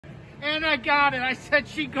And I got it. I said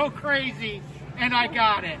she'd go crazy, and I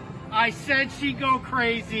got it. I said she'd go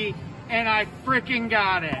crazy, and I freaking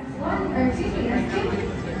got it.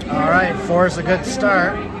 All right, 4 is a good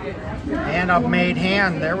start. And up made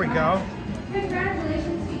hand. There we go.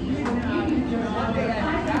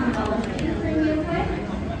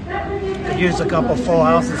 Could use a couple full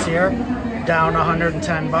houses here. Down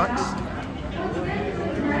 110 bucks.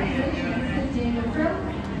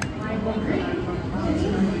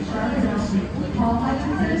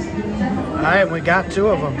 All right, we got 2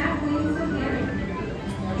 of them.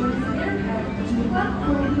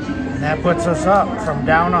 And that puts us up from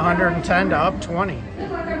down 110 to up 20.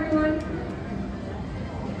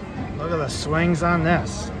 Look at the swings on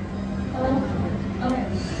this.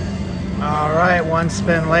 All right, 1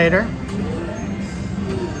 spin later.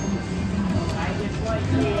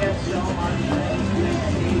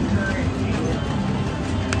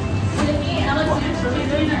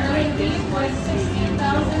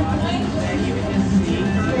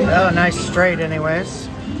 Well, a nice straight anyways.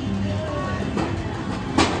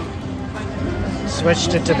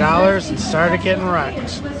 Switched it to dollars and started getting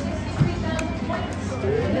wrecked.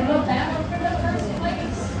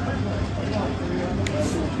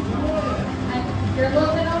 You're a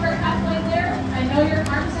little bit over halfway there. I know your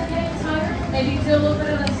arms are getting tired. Maybe do a little bit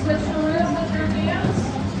of a switch to room with your hands.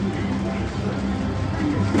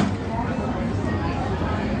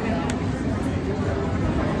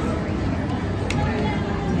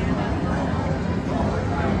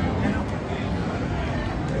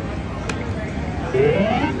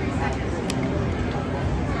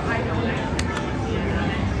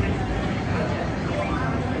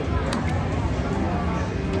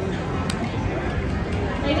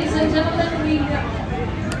 Ladies and gentlemen, we go.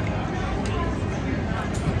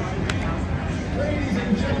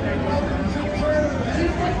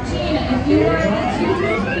 If you are in the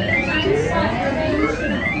 215 time slot, your name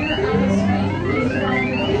should appear on the screen. Please follow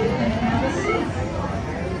your lead and have a seat.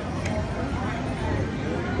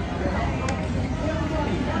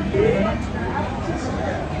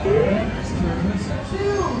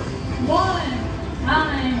 2, 1,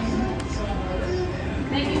 time.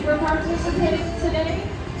 Thank you for participating today.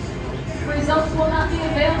 Results will not be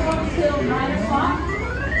available until 9 o'clock.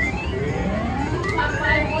 Top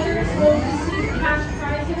 5 winners will receive cash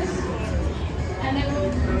prizes, and they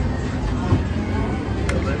will.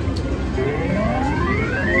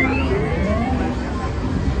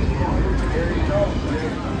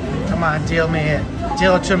 Come on, deal me it.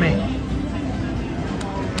 Deal it to me.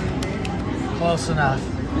 Close enough.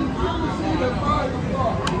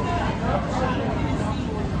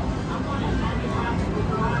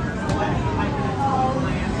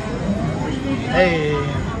 Hey.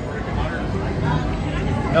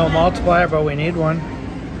 No multiplier, but we need one.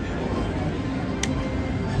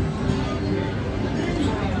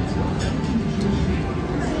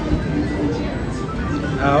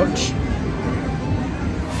 Ouch.